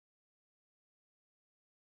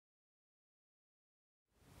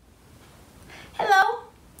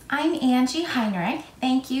I'm Angie Heinrich.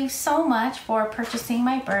 Thank you so much for purchasing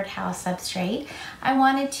my Birdhouse substrate. I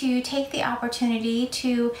wanted to take the opportunity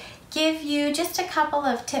to give you just a couple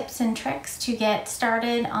of tips and tricks to get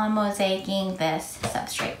started on mosaicing this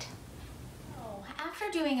substrate.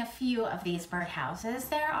 After doing a few of these birdhouses,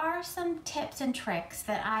 there are some tips and tricks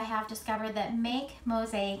that I have discovered that make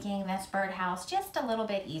mosaicing this birdhouse just a little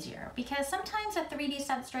bit easier, because sometimes a 3D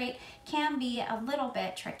substrate can be a little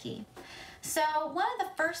bit tricky. So one of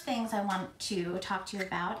the first things I want to talk to you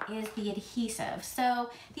about is the adhesive. So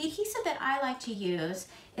the adhesive that I like to use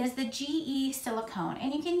is the GE silicone,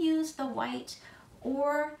 and you can use the white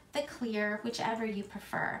or the clear, whichever you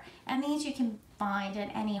prefer. And these you can find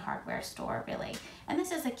at any hardware store, really. And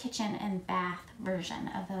this is a kitchen and bath version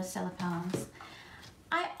of those silicones.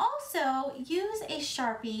 I also use a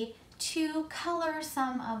Sharpie to color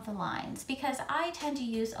some of the lines because I tend to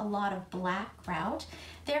use a lot of black grout.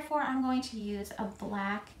 Therefore, I'm going to use a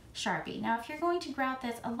black Sharpie. Now, if you're going to grout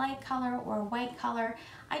this a light color or a white color,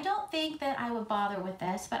 I don't think that I would bother with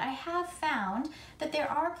this, but I have found that there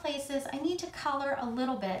are places I need to color a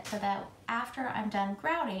little bit so that after I'm done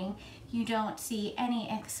grouting, you don't see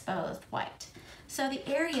any exposed white. So the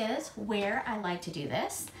areas where I like to do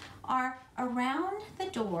this are around the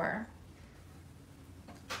door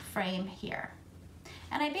frame here.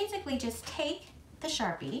 And I basically just take the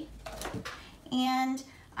Sharpie and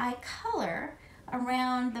I color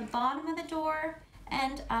around the bottom of the door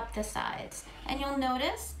and up the sides. And you'll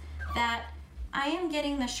notice that I am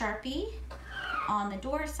getting the Sharpie on the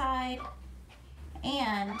door side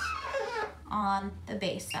and on the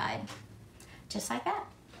base side, just like that.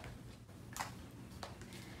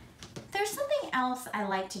 There's something else I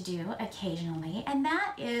like to do occasionally, and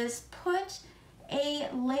that is put a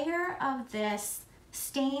layer of this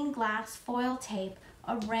stained glass foil tape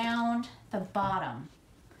around the bottom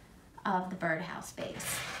of the birdhouse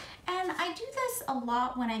base. And I do this a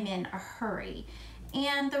lot when I'm in a hurry.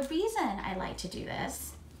 And the reason I like to do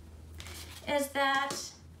this is that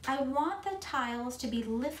I want the tiles to be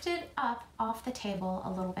lifted up off the table a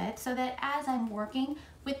little bit so that as I'm working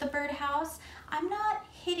with the birdhouse, I'm not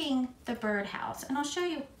hitting the birdhouse. And I'll show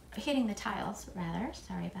you hitting the tiles rather,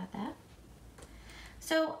 sorry about that.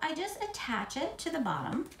 So I just attach it to the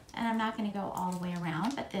bottom, and I'm not going to go all the way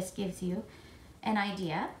around, but this gives you an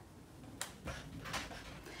idea.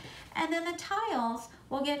 And then the tiles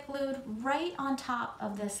will get glued right on top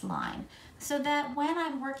of this line so that when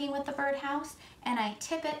I'm working with the birdhouse and I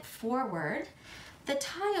tip it forward, the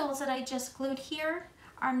tiles that I just glued here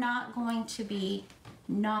are not going to be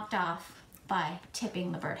knocked off by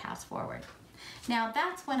tipping the birdhouse forward. Now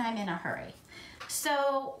that's when I'm in a hurry.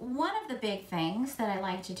 So one of the big things that I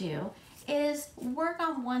like to do is work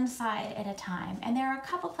on one side at a time. And there are a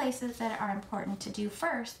couple places that are important to do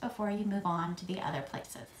first before you move on to the other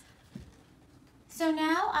places. So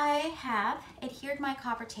now I have adhered my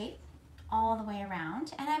copper tape all the way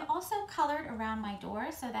around, and I've also colored around my door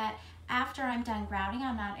so that after I'm done grouting,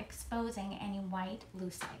 I'm not exposing any white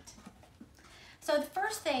lucite. So the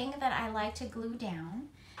first thing that I like to glue down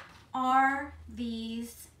are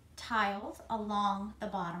these tiles along the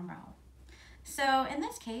bottom row. So in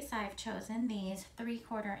this case, I've chosen these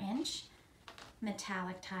 3/4 inch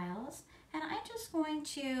metallic tiles, and I'm just going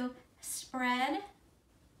to spread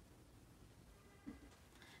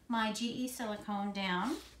my GE silicone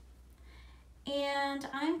down, and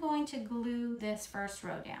I'm going to glue this first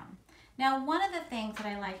row down. Now, one of the things that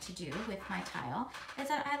I like to do with my tile is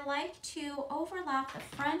that I like to overlap the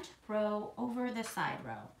front row over the side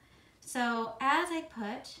row. So as I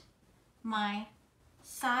put my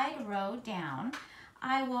side row down,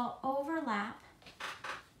 I will overlap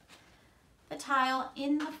the tile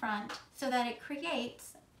in the front so that it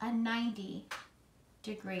creates a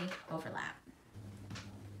 90-degree overlap.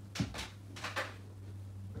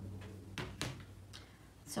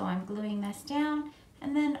 So I'm gluing this down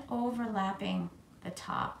and then overlapping the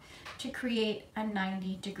top to create a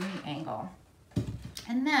 90-degree angle.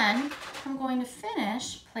 And then I'm going to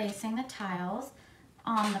finish placing the tiles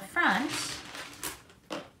on the front,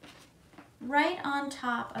 right on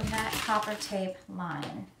top of that copper tape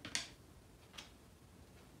line.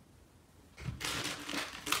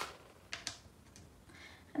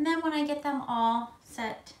 And then when I get them all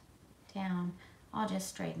set down, I'll just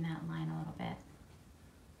straighten that line a little bit.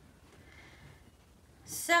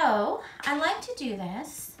 So I like to do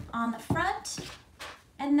this on the front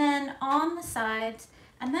and then on the sides,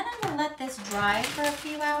 and then I'm going to let this dry for a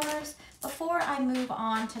few hours before I move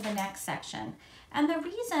on to the next section. And the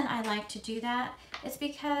reason I like to do that is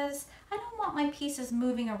because I don't want my pieces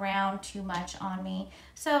moving around too much on me.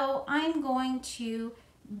 So I'm going to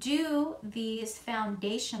do these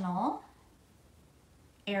foundational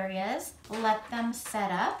areas, let them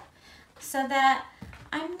set up so that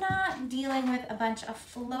I'm not dealing with a bunch of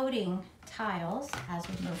floating tiles as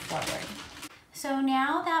we move forward. So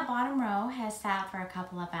now that bottom row has sat for a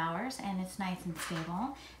couple of hours and it's nice and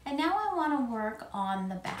stable. And now I want to work on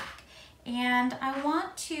the back. And I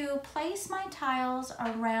want to place my tiles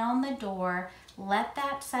around the door, let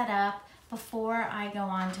that set up before I go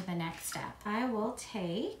on to the next step. I will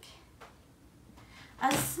take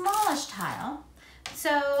a smallish tile.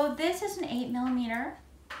 So this is an 8mm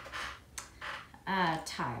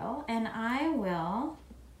tile, and I will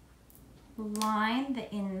line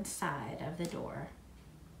the inside of the door.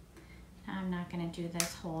 Now, I'm not going to do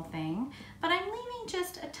this whole thing, but I'm leaving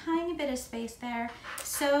just a tiny bit of space there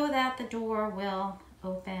so that the door will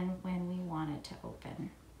open when we want it to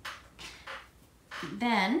open.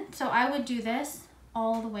 Then, so I would do this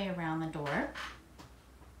all the way around the door.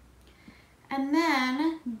 And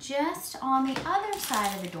then just on the other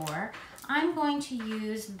side of the door, I'm going to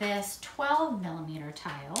use this 12mm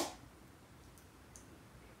tile.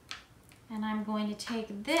 And I'm going to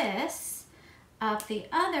take this up the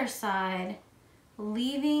other side,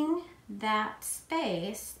 leaving that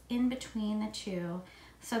space in between the two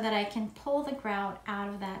so that I can pull the grout out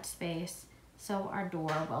of that space so our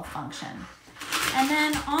door will function. And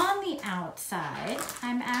then on the outside,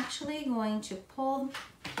 I'm actually going to put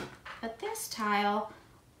this tile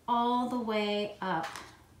all the way up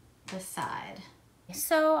the side.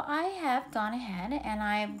 So I have gone ahead and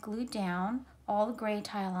I've glued down all the gray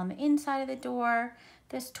tile on the inside of the door,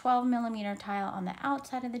 this 12mm tile on the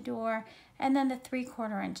outside of the door, and then the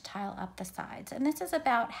 3/4 inch tile up the sides. And this is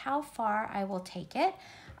about how far I will take it.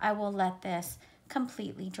 I will let this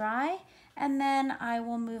completely dry, and then I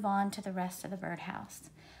will move on to the rest of the birdhouse.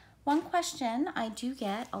 One question I do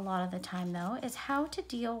get a lot of the time though is how to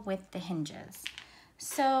deal with the hinges.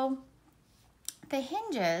 So the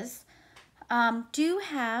hinges do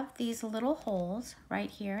have these little holes right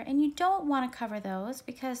here, and you don't want to cover those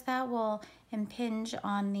because that will impinge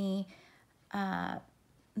on the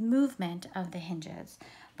movement of the hinges.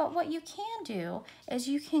 But what you can do is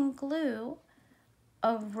you can glue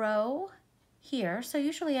a row here. So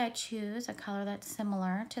usually I choose a color that's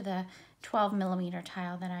similar to the 12mm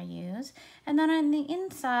tile that I use. And then on the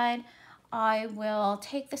inside, I will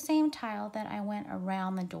take the same tile that I went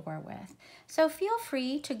around the door with. So feel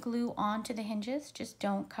free to glue onto the hinges, just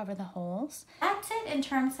don't cover the holes. That's it in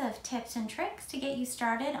terms of tips and tricks to get you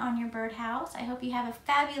started on your birdhouse. I hope you have a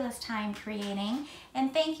fabulous time creating,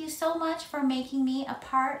 and thank you so much for making me a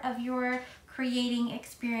part of your creating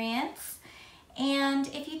experience. And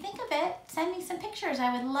if you think of it, send me some pictures.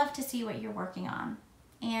 I would love to see what you're working on.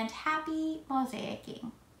 And happy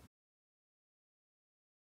mosaicing.